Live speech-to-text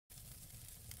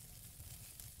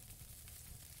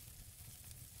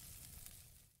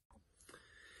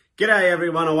G'day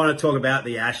everyone, I want to talk about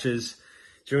the Ashes.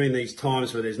 During these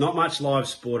times where there's not much live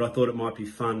sport, I thought it might be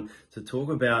fun to talk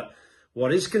about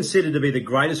what is considered to be the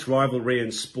greatest rivalry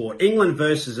in sport. England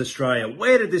versus Australia.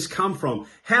 Where did this come from?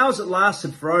 How has it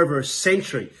lasted for over a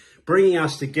century, bringing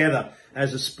us together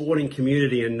as a sporting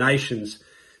community and nations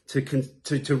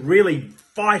to really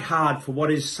fight hard for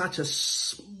what is such a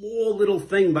small little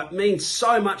thing but means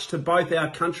so much to both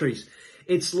our countries?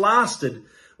 It's lasted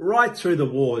right through the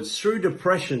wars, through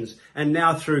depressions, and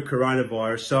now through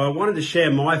coronavirus. So I wanted to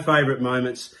share my favourite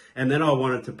moments, and then I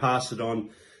wanted to pass it on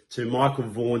to Michael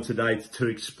Vaughan today to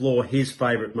explore his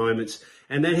favourite moments,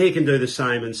 and then he can do the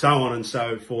same, and so on and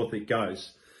so forth it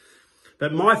goes.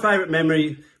 But my favourite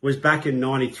memory was back in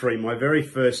 '93, my very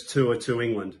first tour to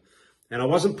England. And I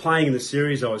wasn't playing in the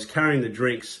series, I was carrying the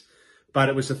drinks, but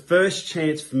it was the first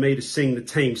chance for me to sing the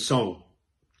team song.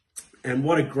 And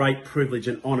what a great privilege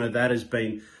and honour that has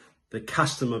been, the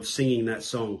custom of singing that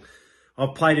song.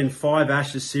 I've played in 5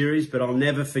 Ashes series, but I'll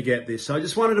never forget this. So I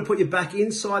just wanted to put you back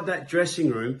inside that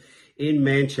dressing room in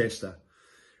Manchester.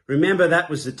 Remember, that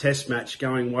was the test match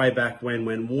going way back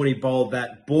when Warne bowled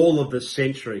that ball of the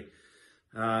century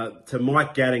to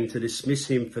Mike Gatting to dismiss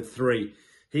him for 3.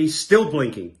 He's still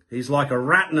blinking. He's like a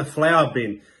rat in a flower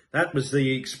bin. That was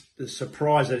the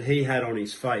surprise that he had on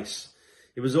his face.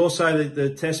 It was also the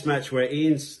test match where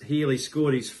Ian Healy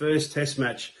scored his first test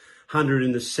match 100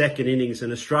 in the second innings,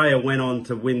 and Australia went on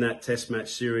to win that test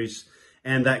match series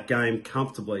and that game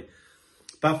comfortably.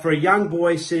 But for a young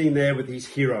boy sitting there with his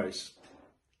heroes,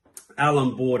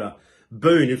 Alan Border,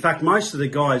 Boone, in fact, most of the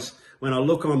guys, when I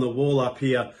look on the wall up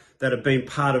here, that have been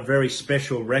part of very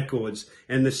special records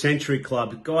and the Century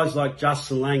Club, guys like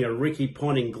Justin Langer, Ricky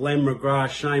Ponting, Glenn McGrath,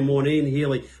 Shane Warne, Ian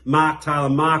Healy, Mark Taylor,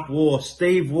 Mark Waugh,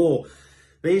 Steve Waugh.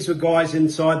 These were guys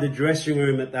inside the dressing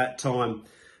room at that time.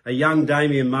 A young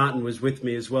Damien Martin was with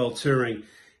me as well, touring.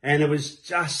 And it was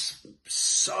just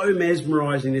so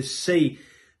mesmerising to see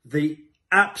the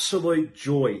absolute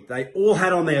joy they all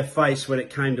had on their face when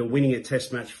it came to winning a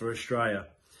test match for Australia.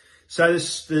 So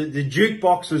the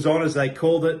jukebox was on, as they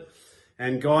called it.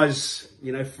 And guys,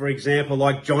 you know, for example,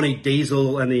 like Johnny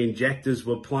Diesel and the Injectors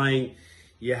were playing.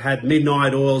 You had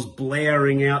Midnight Oils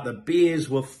blaring out. The beers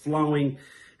were flowing.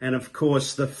 And of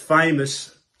course, the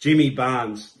famous Jimmy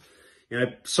Barnes. You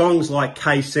know, songs like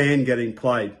K-Sand getting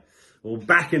played, or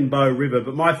Back in Bow River.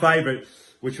 But my favourite,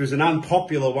 which was an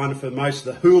unpopular one for most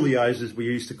of the Julios, as we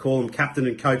used to call them, captain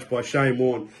and coached by Shane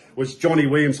Warne, was Johnny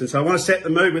Williamson. So I want to set the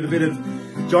mood with a bit of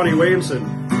Johnny Williamson,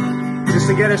 just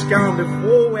to get us going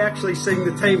before we actually sing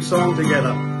the team song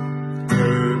together.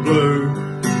 Blue, blue,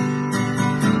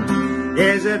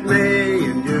 is it me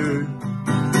and you?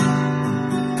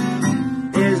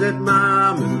 Is it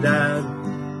mum and dad?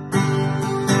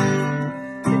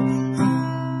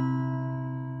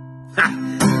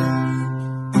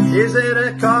 Is it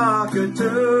a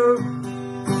cockatoo?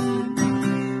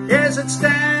 Is it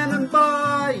standing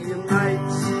by your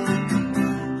mates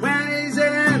when he's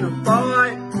in a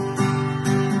fight?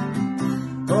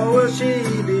 Or will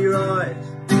she be right?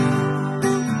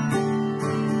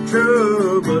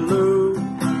 True Baloo.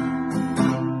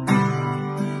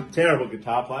 Terrible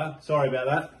guitar player, sorry about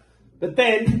that. But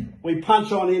then we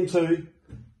punch on into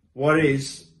what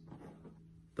is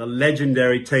the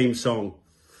legendary team song.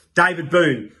 David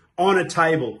Boone, on a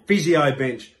table, physio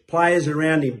bench, players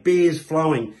around him, beers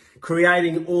flowing,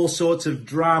 creating all sorts of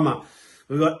drama.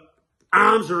 We've got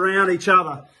arms around each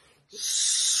other,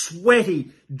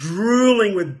 sweaty,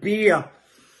 drooling with beer,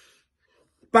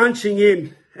 bunching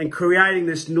in and creating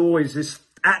this noise, this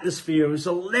atmosphere. It was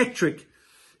electric.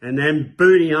 And then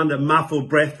Booney, under muffled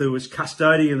breath, who was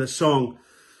custodian of the song,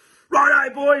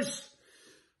 "Righto, boys,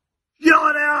 yell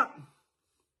it out.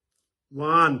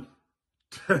 1,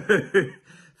 2,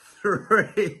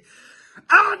 3.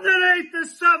 Underneath the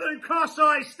Southern Cross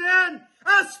I stand,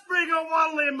 a sprig of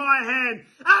wattle in my hand,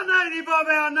 a native of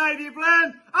our native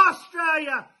land,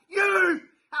 Australia, you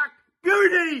are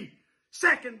beauty."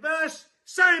 Second verse,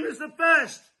 same as the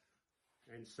first.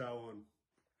 And so on.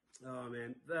 Oh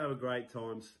man, they were great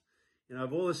times. You know,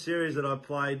 of all the series that I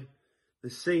played, the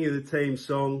singing of the team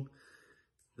song,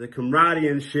 the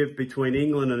comradeship between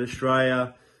England and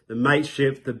Australia, the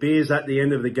mateship, the beers at the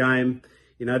end of the game,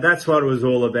 you know, that's what it was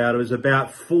all about. It was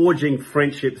about forging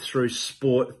friendship through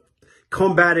sport.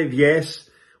 Combative, yes.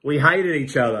 We hated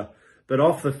each other, but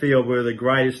off the field, we were the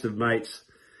greatest of mates.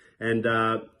 And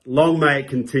long may it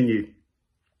continue.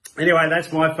 Anyway,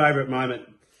 that's my favourite moment.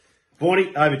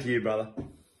 Warne, over to you, brother.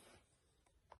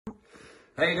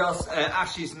 Hey guys,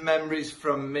 Ashes memories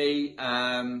from me.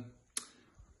 Well,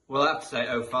 I have to say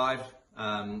 05.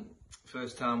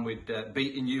 First time we'd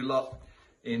beaten you lot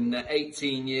in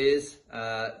 18 years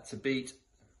to beat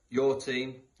your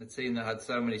team, the team that had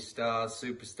so many stars,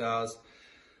 superstars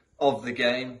of the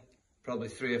game. Probably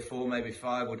 3 or 4, maybe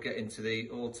 5 would get into the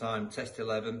all-time Test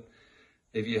 11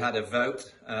 if you had a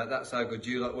vote. That's how good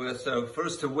you lot were. So for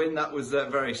us to win, that was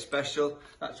very special.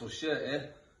 Actual shirt here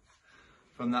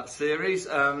from that series.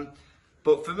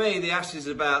 But for me, the Ashes is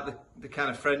about the kind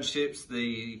of friendships,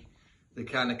 the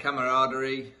kind of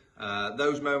camaraderie,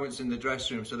 those moments in the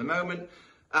dressing room. So the moment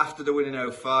after the win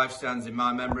in 05 stands in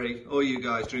my memory, all you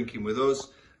guys drinking with us.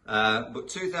 But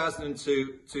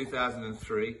 2002,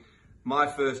 2003, my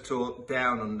first tour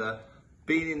down under,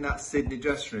 being in that Sydney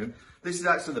dressing room. This is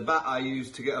actually the bat I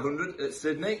used to get 100 at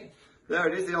Sydney. There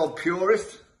it is, the old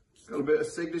purist. Got a bit of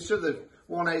signature, the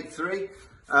 183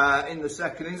 in the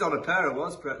second innings. On a pair it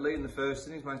was, Brett Lee in the first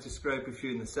innings, managed to scrape a few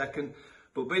in the second.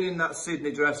 But being in that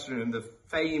Sydney dressing room, the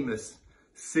famous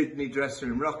Sydney dressing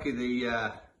room, Rocky,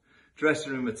 the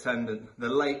dressing room attendant, the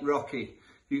late Rocky,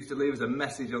 used to leave us a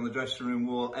message on the dressing room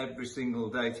wall every single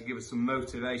day to give us some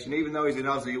motivation. Even though he's in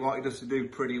Aussie, he wanted us to do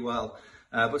pretty well.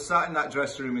 But sat in that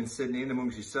dressing room in Sydney, in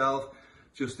amongst yourself,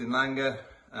 Justin Langer,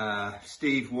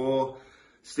 Steve Warne,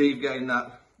 Steve getting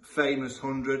that famous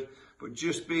 100, but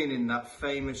just being in that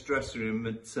famous dressing room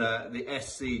at the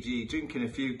SCG, drinking a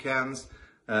few cans.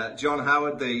 John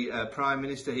Howard, the Prime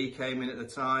Minister, he came in at the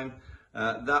time.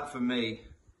 That for me,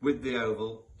 with the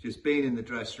Oval, just being in the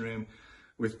dressing room,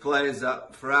 with players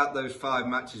that throughout those 5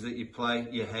 matches that you play,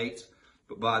 you hate.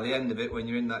 But by the end of it, when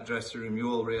you're in that dressing room,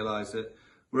 you all realise that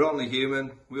we're only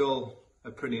human. We all are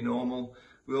pretty normal.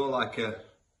 We all like a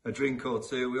drink or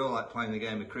two. We all like playing the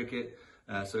game of cricket.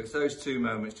 So it's those 2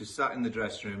 moments, just sat in the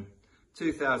dressing room.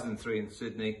 2003 in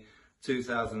Sydney,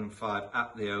 2005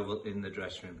 at the Oval in the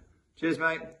dressing room. Cheers,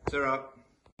 mate. It's all right.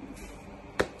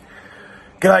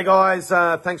 G'day guys,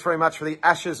 thanks very much for the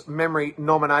Ashes memory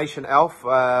nomination, Alf.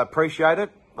 Appreciate it.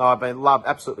 I've been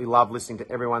absolutely love listening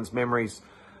to everyone's memories.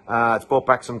 It's brought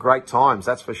back some great times,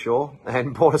 that's for sure,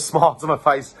 and brought a smile to my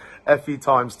face a few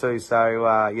times too.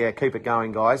 So yeah, keep it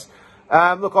going, guys.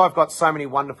 Look, I've got so many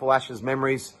wonderful Ashes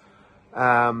memories.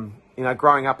 You know,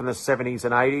 growing up in the 70s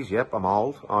and 80s. Yep, I'm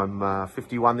old. I'm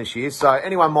 51 this year. So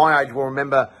anyone my age will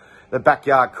remember the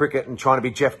backyard cricket and trying to be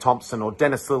Jeff Thompson or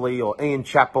Dennis Lilly or Ian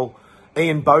Chappell,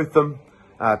 Ian Botham,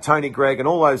 Tony Gregg, and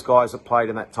all those guys that played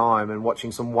in that time, and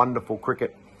watching some wonderful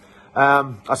cricket.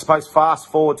 I suppose fast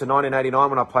forward to 1989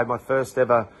 when I played my first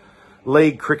ever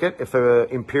league cricket for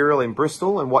Imperial in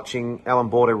Bristol, and watching Alan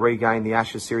Border regain the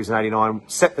Ashes series in 89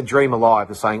 set the dream alive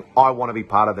of saying, I want to be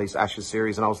part of these Ashes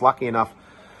series. And I was lucky enough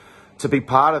to be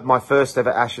part of my first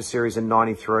ever Ashes series in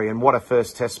 93, and what a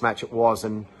first test match it was.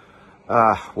 And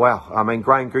wow, I mean,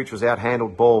 Graham Gooch was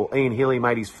out-handled ball. Ian Healy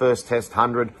made his first test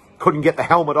 100. Couldn't get the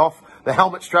helmet off. The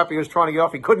helmet strap he was trying to get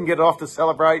off, he couldn't get it off to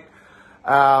celebrate.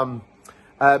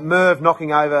 Merv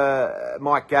knocking over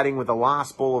Mike Gadding with the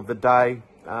last ball of the day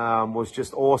was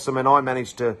just awesome. And I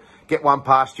managed to get one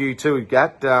past you too,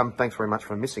 Gat. Thanks very much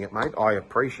for missing it, mate. I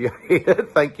appreciate it.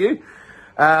 Thank you.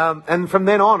 And from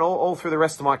then on, all through the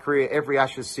rest of my career, every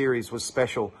Ashes series was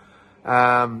special.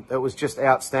 It was just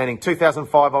outstanding.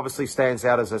 2005 obviously stands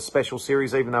out as a special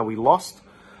series, even though we lost.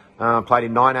 Played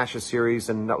in 9 Ashes series,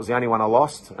 and that was the only one I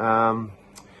lost.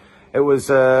 It was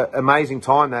an amazing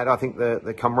time, that. I think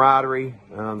the camaraderie,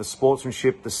 the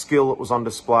sportsmanship, the skill that was on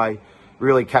display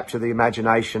really captured the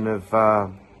imagination of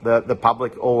the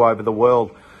public all over the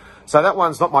world. So that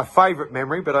one's not my favourite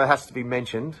memory, but it has to be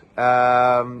mentioned.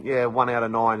 Yeah, 1 out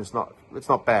of 9 is it's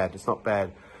not bad. It's not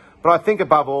bad. But I think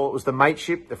above all, it was the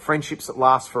mateship, the friendships that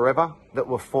last forever, that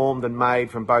were formed and made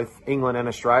from both England and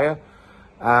Australia.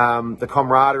 The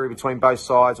camaraderie between both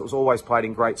sides. It was always played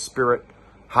in great spirit,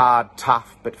 hard,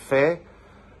 tough, but fair.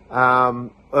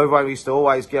 Everyone used to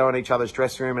always go in each other's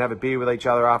dressing room and have a beer with each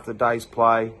other after the day's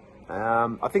play.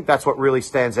 I think that's what really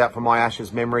stands out from my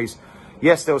Ashes memories.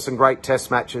 Yes, there were some great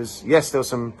test matches. Yes, I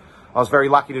was very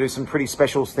lucky to do some pretty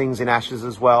special things in Ashes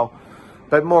as well.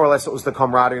 But more or less, it was the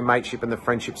camaraderie, mateship, and the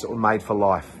friendships that were made for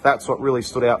life. That's what really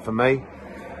stood out for me.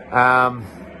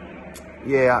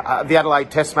 The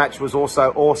Adelaide Test match was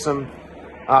also awesome.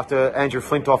 After Andrew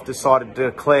Flintoff decided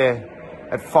to declare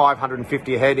at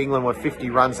 550 ahead, England were 50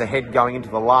 runs ahead going into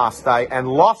the last day and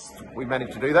lost. We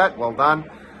managed to do that. Well done.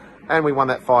 And we won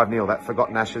that 5-0, that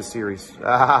forgotten Ashes series.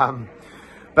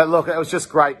 But look, it was just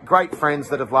great friends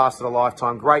that have lasted a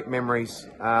lifetime, great memories.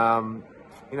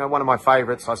 You know, one of my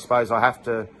favourites, I suppose I have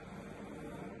to,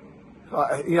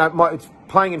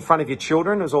 playing in front of your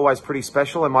children is always pretty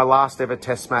special. And my last ever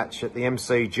test match at the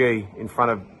MCG in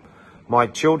front of my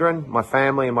children, my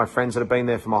family and my friends that have been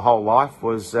there for my whole life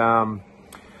was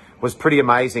pretty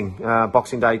amazing.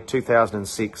 Boxing Day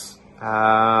 2006.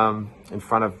 in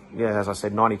front of, as I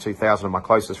said, 92,000 of my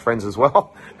closest friends as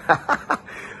well.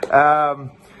 Taking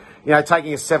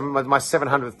my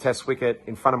 700th Test wicket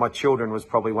in front of my children was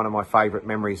probably one of my favourite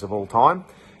memories of all time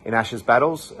in Ashes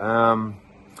battles.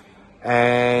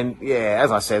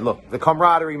 As I said, look, the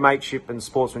camaraderie, mateship and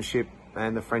sportsmanship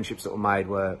and the friendships that were made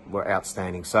were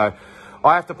outstanding. So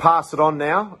I have to pass it on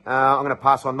now. I'm going to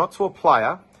pass on not to a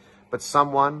player, but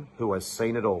someone who has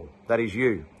seen it all. That is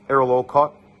you, Errol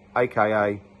Alcott,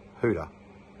 a.k.a. Hooter.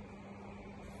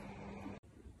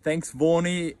 Thanks,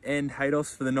 Warne and Haydon,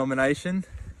 for the nomination.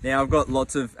 Now, I've got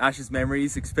lots of Ashes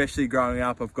memories, especially growing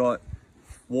up. I've got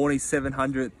Warne's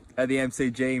 700 at the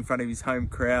MCG in front of his home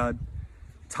crowd.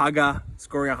 Tugger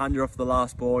scoring 100 off the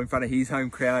last ball in front of his home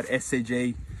crowd,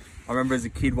 SCG. I remember as a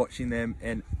kid watching them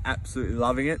and absolutely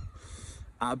loving it.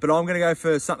 But I'm going to go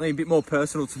for something a bit more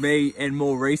personal to me and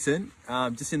more recent.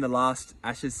 Just in the last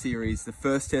Ashes series, the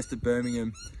first test at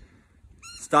Birmingham.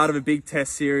 Start of a big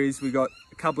test series. We got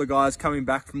a couple of guys coming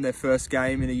back from their first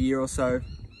game in a year or so.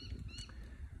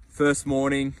 First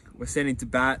morning, we're sending to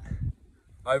bat.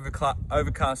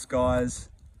 Overcast skies,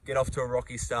 get off to a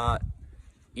rocky start.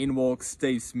 In walks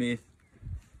Steve Smith.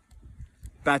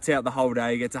 Bats out the whole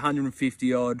day, gets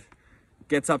 150 odd.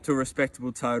 Gets up to a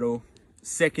respectable total.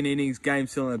 Second innings, game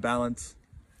still in the balance.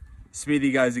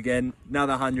 Smithy goes again,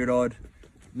 another 100 odd.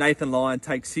 Nathan Lyon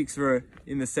takes 6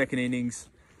 in the second innings.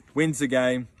 Wins the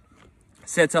game.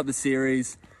 Sets up the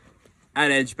series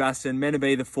at Edgbaston. Meant to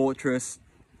be the fortress.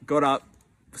 Got up.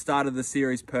 Started the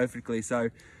series perfectly. So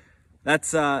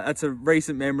that's a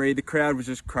recent memory. The crowd was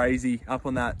just crazy up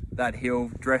on that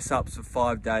hill. Dress ups for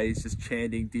 5 days, just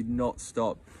chanting, did not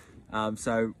stop.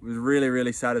 So it was really,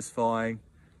 really satisfying.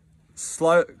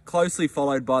 Closely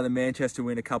followed by the Manchester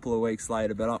win a couple of weeks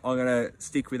later, but I'm going to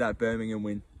stick with that Birmingham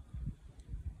win.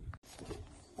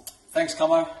 Thanks,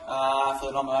 Cummo, for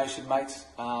the nomination, mates.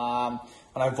 I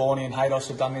know Vaughan and Haydon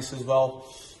have done this as well.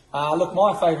 Look,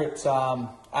 my favourite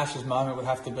Ashes moment would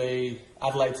have to be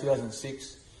Adelaide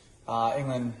 2006.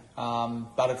 England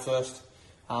batted first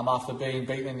after being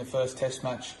beaten in the first Test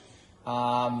match.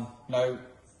 Why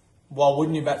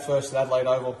wouldn't you bat first at Adelaide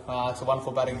Oval? It's a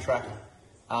wonderful batting track.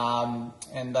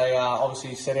 And they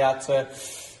obviously set out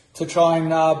to try and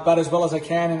bat as well as they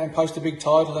can and post a big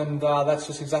total, and that's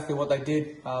just exactly what they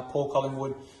did. Paul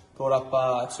Collingwood brought up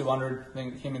 200. I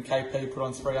think him and KP put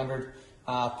on 300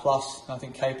 plus. I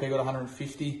think KP got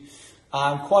 150.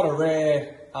 Quite a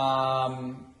rare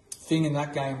thing in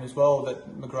that game as well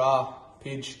that McGrath,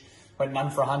 Pidge, went none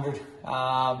for 100.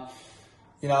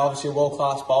 Obviously a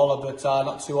world-class bowler, but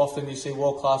not too often you see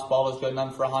world-class bowlers go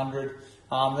none for 100.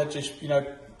 That just,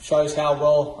 shows how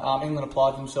well England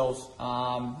applied themselves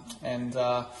and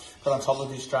got on top of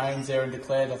the Australians there and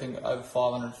declared, I think, over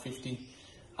 550.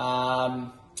 I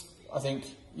think,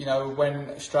 when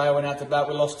Australia went out to bat,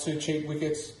 we lost 2 cheap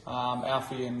wickets,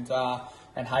 Alfie and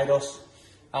Haydos.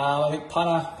 I think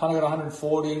Punter got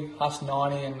 140, Huss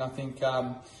 90, and I think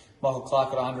Michael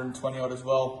Clark got 120 odd as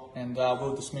well, and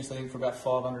Will dismissed, I think, for about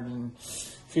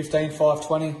 515,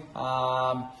 520.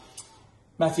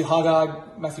 Matthew Hoggard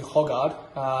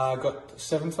got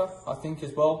 7th, I think,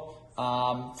 as well.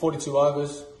 42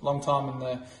 overs, long time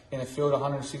in the field,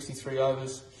 163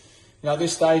 overs. At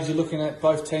this stage, you're looking at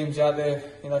both teams out there,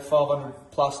 500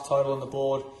 plus total on the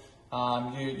board.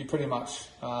 You're pretty much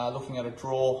looking at a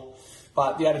draw.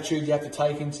 But the attitude you have to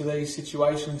take into these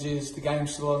situations is the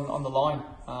game's still on the line.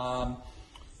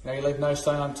 You leave no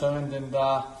stone unturned, and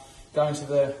going to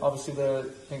the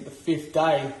 5th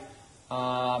day,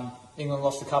 England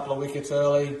lost a couple of wickets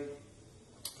early.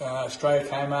 Australia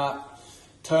came out,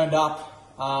 turned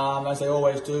up, as they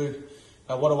always do.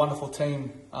 What a wonderful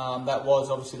team that was,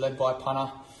 obviously led by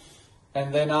Punter.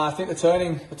 And then I think the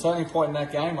turning point in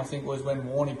that game, I think, was when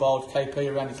Warne bowled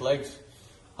KP around his legs.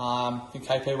 I think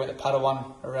KP went to paddle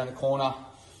one around the corner.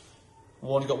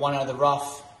 Warne got one out of the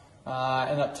rough.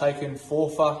 Ended up taking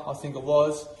 4 I think it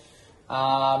was.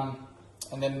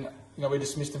 And then we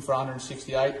dismissed him for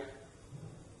 168.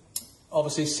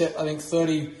 Obviously set, I think,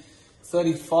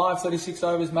 35, 36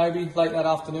 overs maybe late in that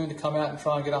afternoon to come out and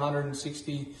try and get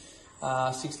 160,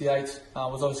 68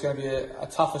 was obviously going to be a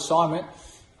tough assignment.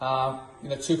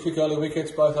 2 quick early wickets,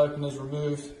 both openers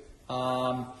removed.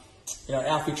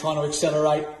 Alfie trying to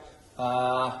accelerate,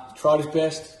 tried his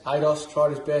best. Haydos tried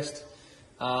his best.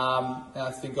 And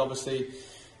I think obviously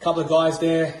a couple of guys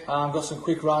there got some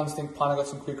quick runs. I think Punter got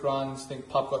some quick runs. I think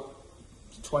Pup got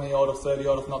 20 odd or 30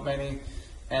 odd, if not many.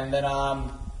 And then,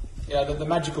 the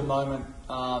magical moment,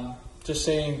 just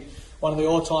seeing one of the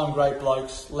all-time great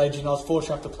blokes, legend. I was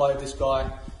fortunate enough to play with this guy.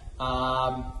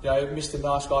 Mr.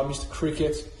 Nice Guy, Mr.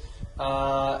 Cricket.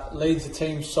 leads the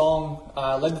team song,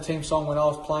 led the team song when I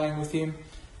was playing with him.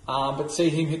 But see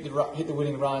him hit the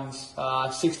winning runs,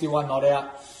 61 not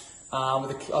out. I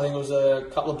think it was a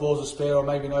couple of balls to spare, or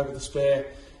maybe an over the spare,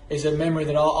 is a memory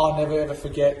that I'll never ever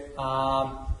forget.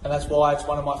 And that's why it's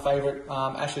one of my favourite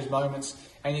Ashes moments.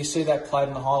 And you see that played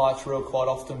in the highlights reel quite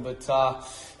often. But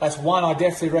that's one I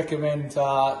definitely recommend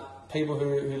people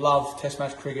who love Test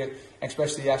match cricket,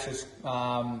 especially Ashes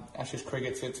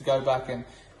cricket, to go back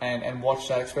and watch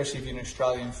that, especially if you're an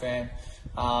Australian fan.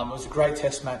 It was a great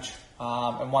Test match,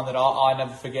 and one that I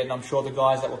never forget, and I'm sure the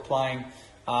guys that were playing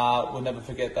will never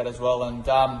forget that as well. And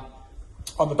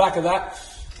on the back of that,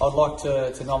 I'd like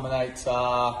to nominate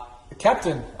the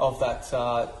captain of that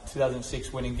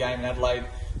 2006 winning game in Adelaide,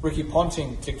 Ricky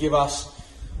Ponting, to give us.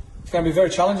 It's going to be very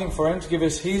challenging for him to give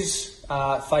us his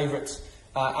favourite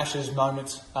Ashes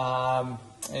moment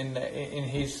in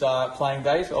his playing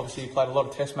days. Obviously, he played a lot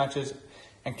of Test matches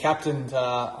and captained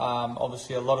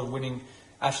obviously a lot of winning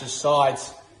Ashes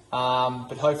sides.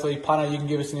 But hopefully, Punter, you can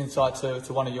give us an insight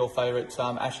to one of your favourite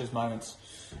Ashes moments.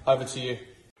 Over to you.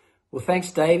 Well,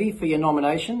 thanks, Davey, for your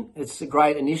nomination. It's a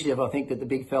great initiative, I think, that the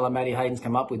big fella Matty Hayden's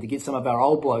come up with to get some of our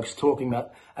old blokes talking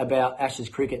about Ashes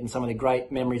cricket and some of the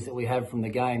great memories that we have from the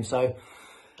game. So,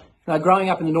 growing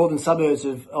up in the northern suburbs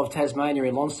of Tasmania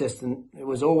in Launceston, it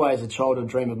was always a childhood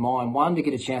dream of mine, one, to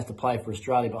get a chance to play for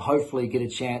Australia, but hopefully get a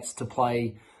chance to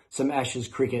play some Ashes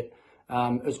cricket.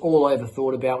 It was all I ever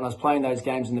thought about when I was playing those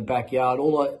games in the backyard.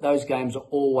 Those games are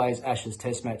always Ashes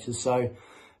Test matches. So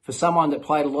for someone that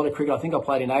played a lot of cricket, I think I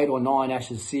played in 8 or 9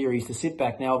 Ashes series, to sit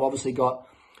back now, I've obviously got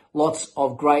lots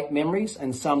of great memories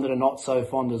and some that are not so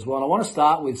fond as well. And I want to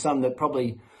start with some that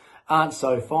probably aren't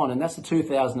so fond, and that's the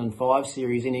 2005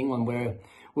 series in England, where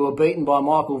we were beaten by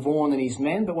Michael Vaughan and his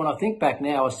men. But when I think back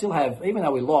now, I still have, even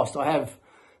though we lost, I have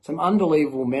some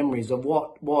unbelievable memories of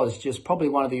what was just probably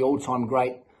one of the all-time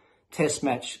great Test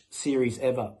match series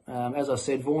ever. As I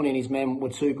said, Vaughan and his men were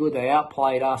too good. They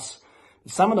outplayed us.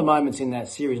 Some of the moments in that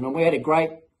series, we had a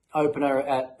great opener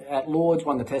at Lords,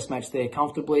 won the Test match there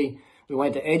comfortably. We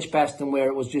went to Edgbaston, where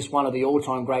it was just one of the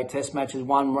all-time great Test matches,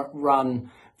 one-run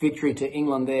victory to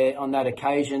England there on that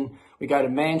occasion. We go to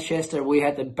Manchester. We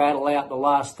had to battle out the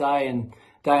last day and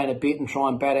a bit and try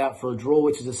and bat out for a draw,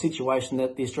 which is a situation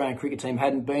that the Australian cricket team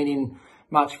hadn't been in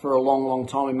much for a long, long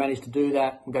time. We managed to do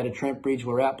that. We go to Trent Bridge.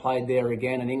 We're outplayed there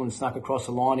again, and England snuck across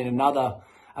the line in another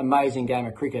amazing game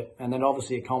of cricket. And then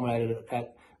obviously it culminated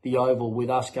at the Oval with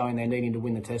us going there needing to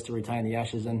win the Test to retain the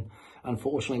Ashes. And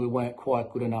unfortunately, we weren't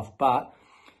quite good enough. But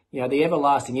the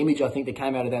everlasting image, I think, that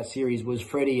came out of that series was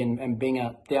Freddie and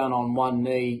Binger down on one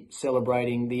knee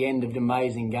celebrating the end of an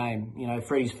amazing game.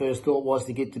 Freddie's first thought was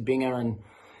to get to Binger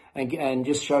and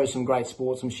just show some great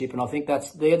sportsmanship. And I think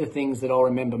they're the things that I'll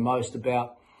remember most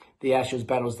about the Ashes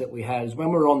battles that we had. Is when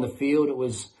we were on the field, it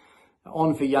was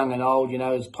on for young and old. It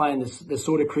was playing the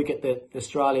sort of cricket that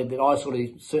Australia, that I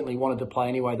certainly wanted to play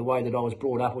anyway. The way that I was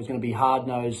brought up was going to be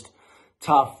hard-nosed,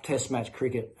 tough Test match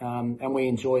cricket, and we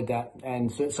enjoyed that,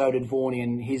 and so did Warne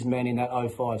and his men in that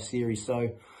 05 series.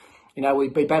 So, we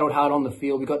battled hard on the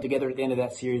field. We got together at the end of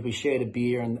that series. We shared a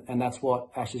beer, and that's what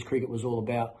Ashes cricket was all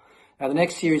about. Now, the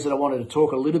next series that I wanted to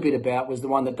talk a little bit about was the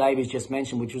one that Davies just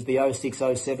mentioned, which was the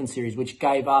 06-07 series, which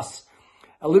gave us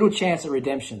a little chance at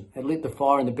redemption. It lit the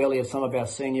fire in the belly of some of our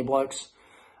senior blokes,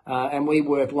 and we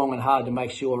worked long and hard to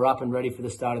make sure we're up and ready for the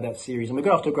start of that series. And we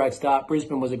got off to a great start.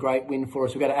 Brisbane was a great win for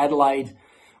us. We got to Adelaide.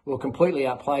 We were completely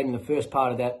outplayed in the first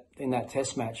part of that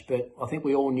Test match, but I think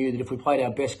we all knew that if we played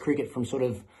our best cricket from sort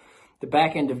of the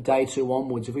back end of day 2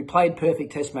 onwards, if we played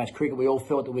perfect Test match cricket, we all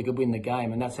felt that we could win the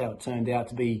game, and that's how it turned out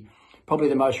to be probably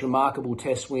the most remarkable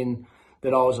Test win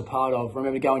that I was a part of. I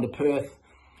remember going to Perth,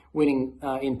 winning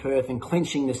in Perth and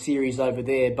clinching the series over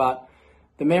there. But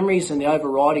the memories and the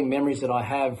overriding memories that I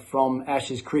have from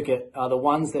Ashes cricket are the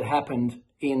ones that happened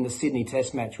in the Sydney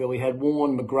Test match, where we had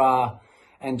Warne, McGrath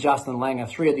and Justin Langer,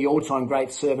 3 of the all-time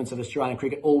great servants of Australian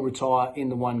cricket, all retire in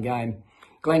the one game.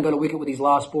 Glenn got a wicket with his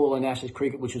last ball in Ashes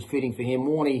cricket, which was fitting for him.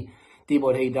 Warne did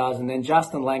what he does, and then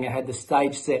Justin Langer had the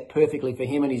stage set perfectly for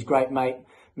him and his great mate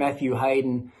Matthew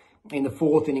Hayden in the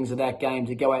 4th innings of that game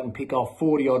to go out and pick off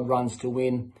 40-odd runs to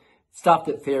win. Stuff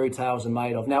that fairy tales are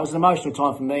made of. Now, it was an emotional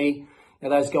time for me.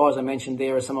 Those guys I mentioned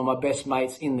there are some of my best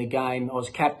mates in the game. I was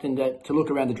captained to look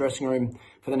around the dressing room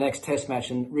for the next Test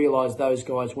match and realised those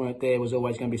guys weren't there. It was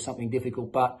always going to be something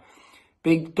difficult. But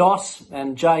Big Doss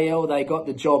and JL, they got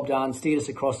the job done, steered us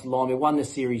across the line. We won the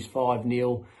series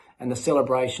 5-0. And the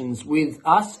celebrations with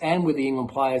us and with the England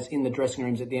players in the dressing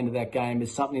rooms at the end of that game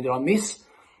is something that I miss,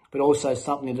 but also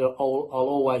something that I'll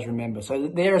always remember. So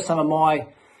there are some of my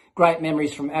great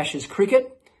memories from Ashes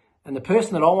cricket. And the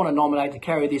person that I want to nominate to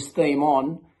carry this theme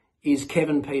on is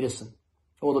Kevin Pietersen.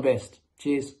 All the best.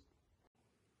 Cheers.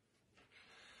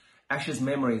 Ashes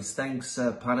memories. Thanks,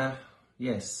 Punter.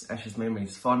 Yes, Ashes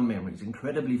memories, fond memories,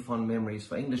 incredibly fond memories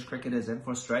for English cricketers and for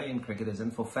Australian cricketers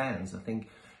and for fans. I think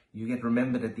you get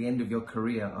remembered at the end of your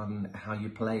career on how you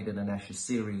played in an Ashes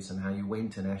series and how you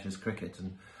went in Ashes cricket.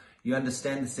 And you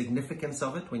understand the significance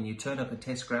of it when you turn up at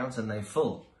Test grounds and they're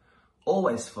full.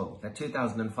 Always full. That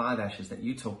 2005 Ashes that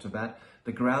you talked about,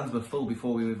 the grounds were full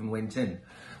before we even went in.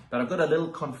 But I've got a little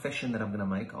confession that I'm going to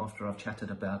make after I've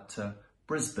chatted about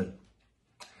Brisbane.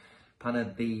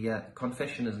 Punter, the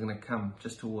confession is going to come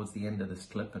just towards the end of this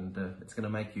clip, and it's going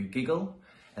to make you giggle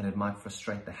and it might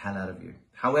frustrate the hell out of you.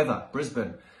 However,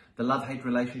 Brisbane, the love-hate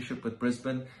relationship with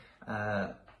Brisbane,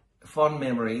 fond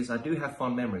memories. I do have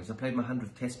fond memories. I played my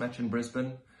 100th Test match in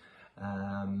Brisbane.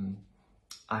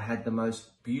 I had the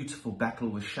most beautiful battle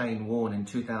with Warne in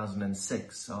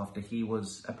 2006 after he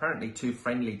was apparently too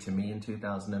friendly to me in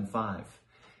 2005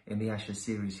 in the Ashes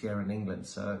series here in England.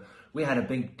 So we had a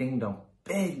big ding-dong.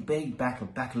 Big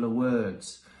battle of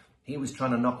words. He was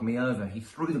trying to knock me over. He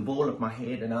threw the ball at my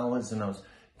head and I was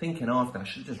thinking after, I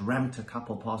should have just rammed a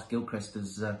couple past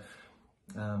Gilchrist's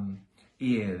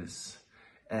ears.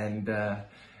 And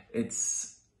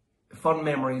it's fond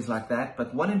memories like that.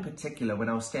 But one in particular, when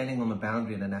I was standing on the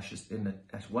boundary in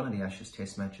one of the Ashes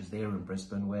Test matches there in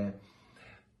Brisbane, where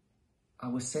I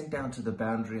was sent down to the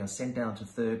boundary, I was sent down to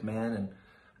third man, and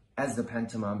as the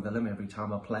pantomime villain, every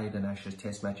time I played an Ashes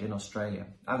Test match in Australia,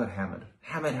 I got hammered.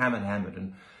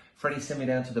 And Freddie sent me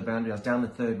down to the boundary. I was down the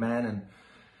third man and,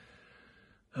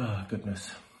 oh goodness,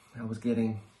 I was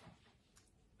getting,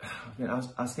 I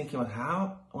was thinking, like,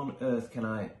 how on earth can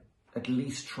I at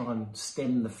least try and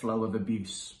stem the flow of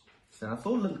abuse? So I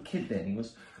thought a little kid then, he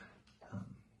was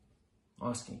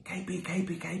asking,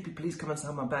 KP, please come and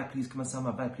sign my back, please come and sign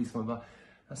my back, please come and back.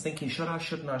 I was thinking, should I?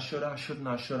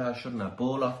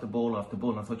 Ball after ball after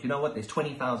ball. And I thought, you know what? There's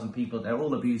 20,000 people. They're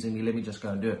all abusing me. Let me just go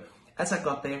and do it. As I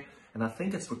got there, and I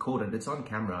think it's recorded, it's on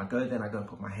camera. I go there and I go and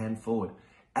put my hand forward.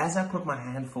 As I put my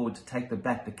hand forward to take the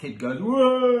bat, the kid goes,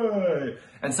 "Way!"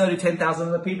 And so do 10,000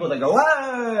 other people. They go,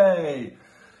 "Way!"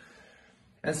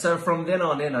 And so from then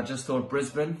on in, I just thought,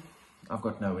 Brisbane, I've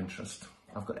got no interest.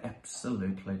 I've got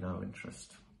absolutely no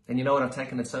interest. And you know what? I've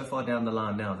taken it so far down the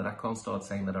line now that I can't start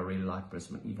saying that I really like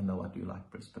Brisbane, even though I do like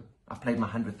Brisbane. I've played my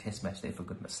 100th Test match there, for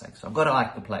goodness sake. So I've got to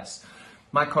like the place.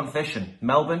 My confession,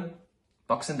 Melbourne,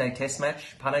 Boxing Day Test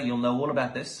match. Punter, you'll know all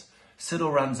about this.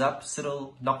 Siddle runs up.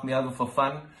 Siddle knocked me over for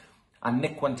fun. I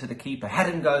nick one to the keeper.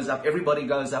 Hayden goes up. Everybody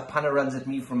goes up. Punter runs at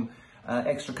me from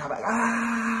extra cover.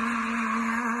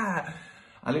 Ah!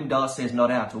 Alim Dar says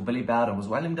not out, or Billy Bowden. Was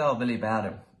Alim Dar or Billy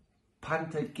Bowden?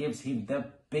 Punter gives him the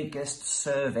biggest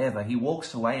serve ever. He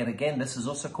walks away, and again, this is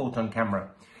also caught on camera.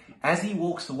 As he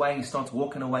walks away, he starts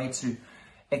walking away to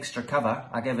extra cover.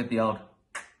 I gave it the old.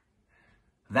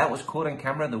 That was caught on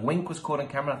camera. The wink was caught on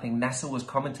camera. I think NASA was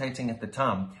commentating at the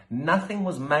time. Nothing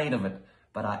was made of it,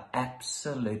 but I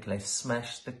absolutely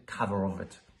smashed the cover of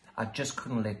it. I just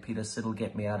couldn't let Peter Siddle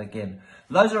get me out again.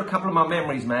 Those are a couple of my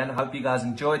memories, man. I hope you guys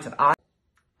enjoyed it.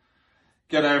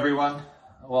 G'day everyone.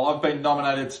 Well, I've been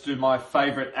nominated to do my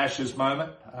favourite Ashes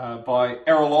moment by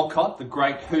Errol Olcott, the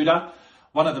great hooter,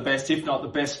 one of the best, if not the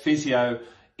best physio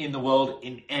in the world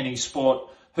in any sport.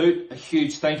 Hoot, a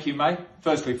huge thank you, mate.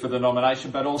 Firstly for the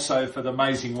nomination, but also for the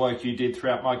amazing work you did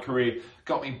throughout my career.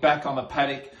 Got me back on the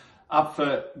paddock, up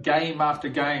for game after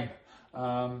game.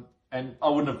 And I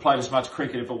wouldn't have played as much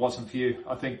cricket if it wasn't for you.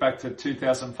 I think back to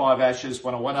 2005 Ashes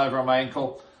when I went over on my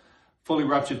ankle, fully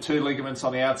ruptured 2 ligaments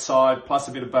on the outside, plus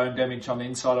a bit of bone damage on the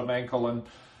inside of my ankle, and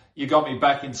you got me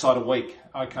back inside a week.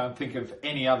 I can't think of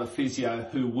any other physio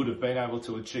who would have been able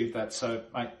to achieve that. So,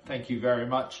 mate, thank you very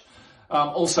much.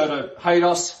 Also to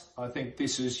Haydon, I think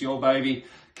this is your baby.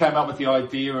 Came up with the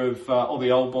idea of all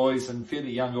the old boys and a few of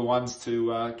the younger ones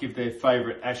to give their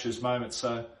favourite Ashes moments.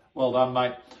 So, well done,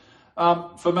 mate.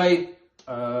 For me,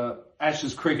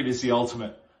 Ashes cricket is the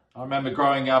ultimate. I remember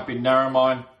growing up in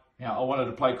Narromine. You know, I wanted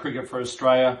to play cricket for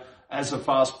Australia as a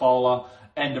fast bowler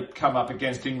and to come up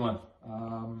against England.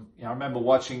 I remember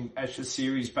watching Ashes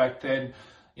series back then.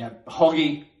 You know,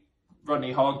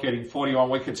 Rodney Hogg getting 41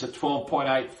 wickets at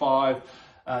 12.85.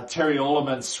 Terry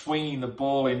Orleman swinging the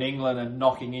ball in England and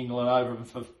knocking England over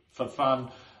for fun.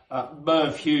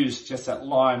 Merv Hughes, just that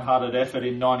lion-hearted effort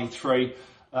in 93.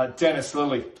 Dennis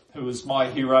Lillee, who was my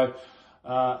hero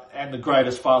and the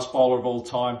greatest fast bowler of all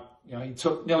time. You know, he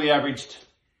nearly averaged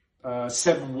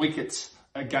 7 wickets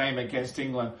a game against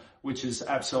England, which is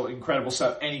absolutely incredible.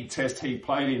 So any test he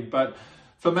played in. But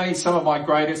for me, some of my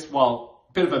greatest, well,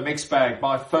 bit of a mixed bag.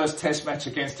 My first test match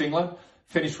against England,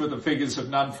 finished with the figures of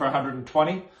none for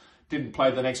 120. Didn't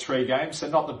play the next 3 games, so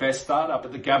not the best start up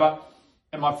at the Gabba.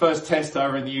 And my first test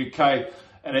over in the UK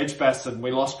at Edgbaston,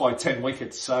 we lost by 10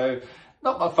 wickets. So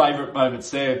not my favourite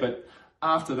moments there, but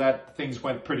after that, things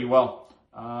went pretty well.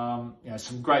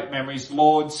 Some great memories.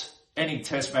 Lords, any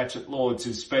test match at Lords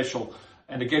is special.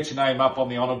 And to get your name up on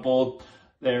the honour board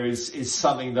there is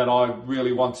something that I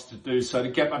really wanted to do. So to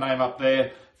get my name up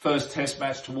there, first test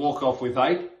match to walk off with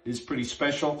 8 is pretty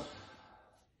special.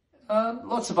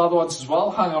 Lots of other ones as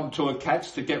well. Hung on to a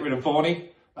catch to get rid of Warne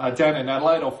down in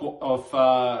Adelaide of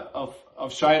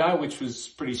Shano, which was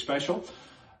pretty special.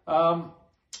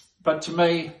 But to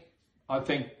me, I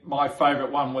think my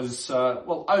favourite one was,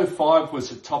 05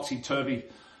 was a topsy-turvy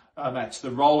match. The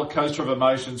roller coaster of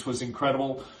emotions was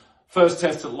incredible. First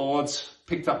test at Lords,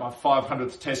 picked up my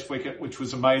 500th test wicket, which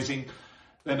was amazing.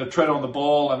 Then to tread on the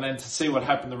ball and then to see what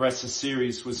happened the rest of the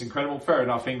series was incredible. Fair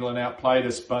enough, England outplayed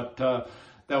us, but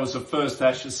that was the first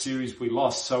Ashes series we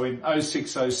lost. So in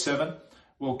 06-07,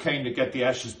 we were keen to get the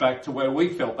Ashes back to where we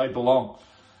felt they belong.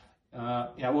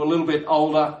 We're a little bit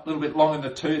older, a little bit long in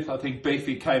the tooth. I think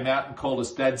Beefy came out and called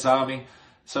us Dad's Army.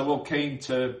 So we're keen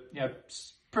to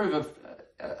prove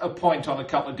a point on a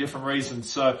couple of different reasons.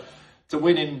 So to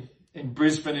win in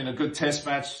Brisbane in a good test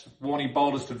match, Warne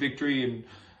bowled us to victory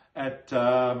at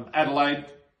Adelaide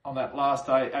on that last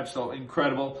day, absolutely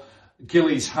incredible.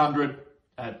 Gillies 100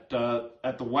 at the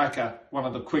Wacker, one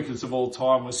of the quickest of all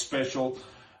time, was special.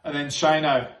 And then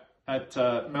Shano at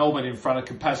Melbourne in front of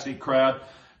capacity crowd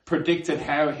predicted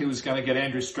how he was going to get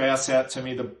Andrew Strauss out to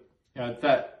me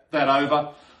that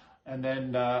over, and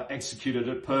then executed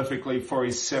it perfectly for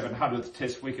his 700th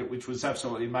test wicket, which was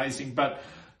absolutely amazing. But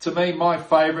to me, my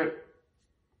favourite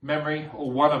memory,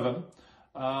 or one of them,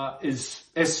 is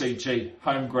SCG,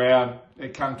 home ground.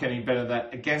 It can't get any better than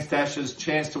that. Against Ashes,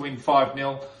 chance to win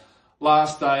 5-0.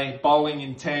 Last day, bowling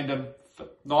in tandem,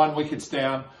 9 wickets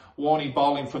down. Warne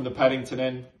bowling from the Paddington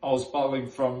end. I was bowling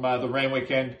from the Randwick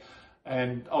end.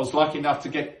 And I was lucky enough to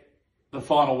get the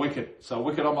final wicket. So a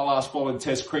wicket on my last ball in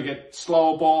Test cricket.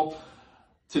 Slower ball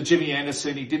to Jimmy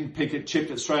Anderson. He didn't pick it,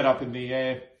 chipped it straight up in the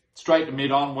air, straight to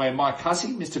mid-on where Mike Hussey,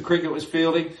 Mr. Cricket, was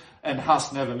fielding. And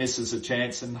Huss never misses a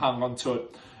chance and hung on to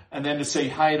it. And then to see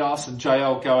Haydon and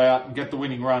JL go out and get the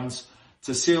winning runs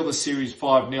to seal the series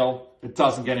 5-0, it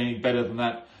doesn't get any better than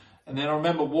that. And then I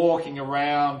remember walking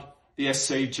around the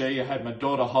SCG. I had my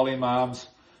daughter Holly in my arms,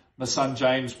 my son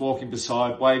James walking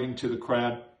beside, waving to the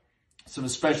crowd. Some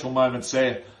special moments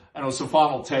there. And it was the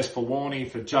final test for Warne,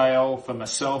 for JL, for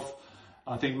myself.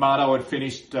 I think Mardo had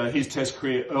finished his test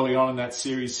career early on in that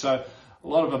series. So a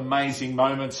lot of amazing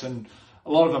moments and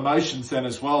a lot of emotions then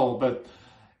as well. But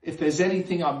if there's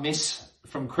anything I miss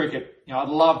from cricket, I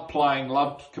loved playing,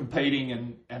 loved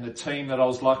competing, and the team that I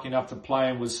was lucky enough to play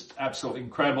in was absolutely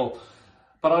incredible.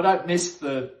 But I don't miss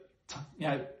the,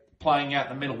 playing out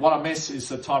in the middle. What I miss is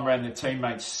the time around the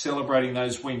teammates, celebrating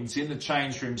those wins in the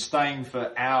change room, staying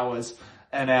for hours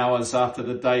and hours after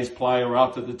the day's play or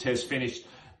after the test finished.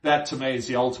 That to me is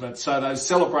the ultimate. So those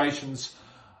celebrations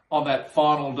on that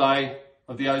final day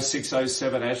of the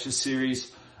 06-07 Ashes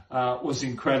series was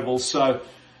incredible. So,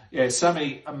 so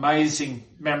many amazing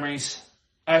memories.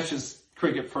 Ashes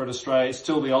cricket for Australia is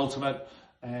still the ultimate.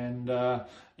 And,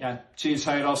 cheers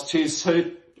Haydos, cheers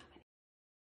Hoot.